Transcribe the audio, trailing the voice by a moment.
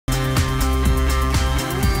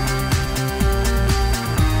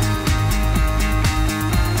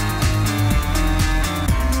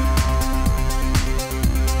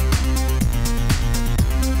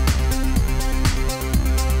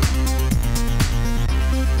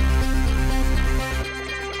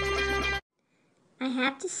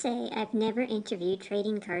have to say I've never interviewed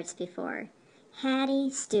trading cards before. Hattie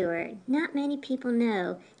Stewart, not many people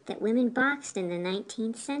know that women boxed in the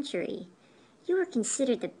 19th century. You were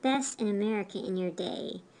considered the best in America in your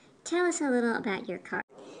day. Tell us a little about your card.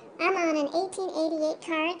 I'm on an 1888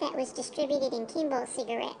 card that was distributed in Kimbo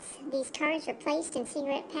cigarettes. These cards were placed in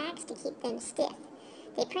cigarette packs to keep them stiff.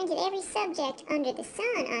 They printed every subject under the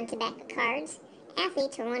sun on tobacco cards.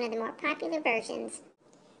 Athletes were one of the more popular versions.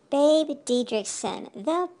 Babe Didrikson,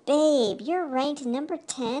 the Babe, you're ranked number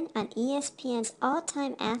 10 on ESPN's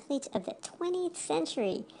all-time athletes of the 20th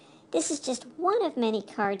century. This is just one of many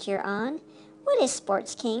cards you're on. What is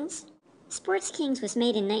Sports Kings? Sports Kings was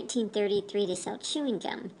made in 1933 to sell chewing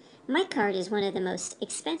gum. My card is one of the most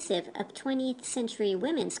expensive of 20th century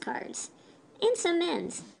women's cards. And some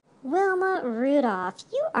men's. Wilma Rudolph,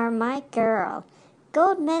 you are my girl.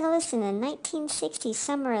 Gold medalist in the 1960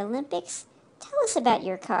 Summer Olympics. Tell us about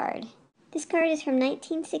your card. This card is from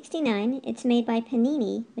 1969. It's made by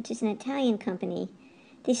Panini, which is an Italian company.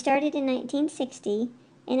 They started in 1960,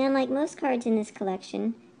 and unlike most cards in this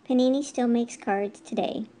collection, Panini still makes cards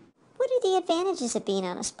today. What are the advantages of being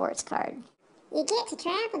on a sports card? You get to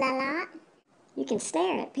travel a lot. You can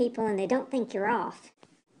stare at people and they don't think you're off.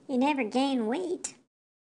 You never gain weight.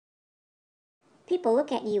 People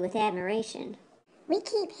look at you with admiration. We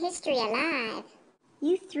keep history alive.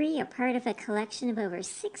 You three are part of a collection of over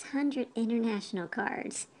 600 international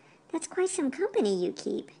cards. That's quite some company you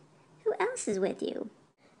keep. Who else is with you?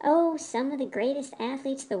 Oh, some of the greatest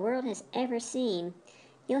athletes the world has ever seen.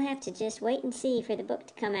 You'll have to just wait and see for the book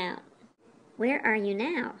to come out. Where are you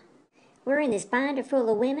now? We're in this binder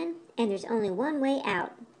full of women, and there's only one way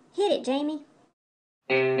out. Hit it, Jamie.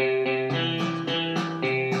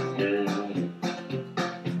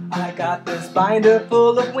 I got this binder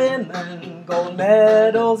full of women, gold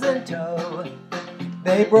medals in tow.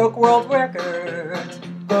 They broke world records.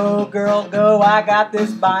 Go, girl, go. I got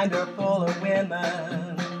this binder full of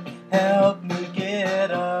women. Help me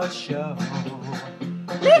get a show.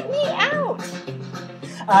 Let me out!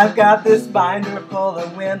 I've got this binder full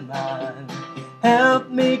of women. Help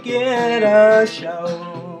me get a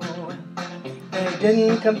show. They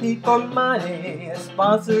didn't compete for money,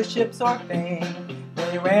 sponsorships or fame.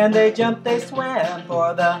 They ran, they jumped, they swam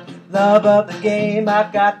for the love of the game.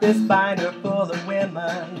 I've got this binder full of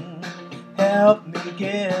women. Help me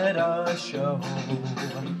get a show.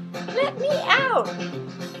 Let me out!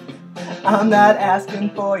 I'm not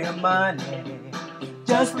asking for your money.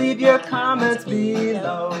 Just leave your comments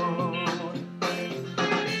below.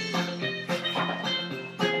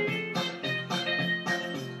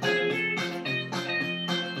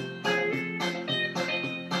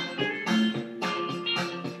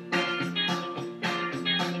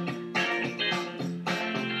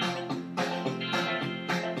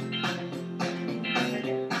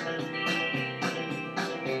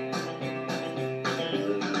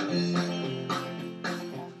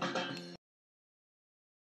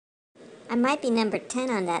 I might be number 10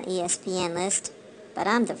 on that ESPN list, but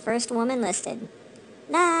I'm the first woman listed.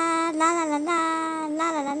 La la la la la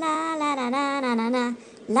la la la la la la la la la la la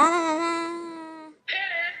la la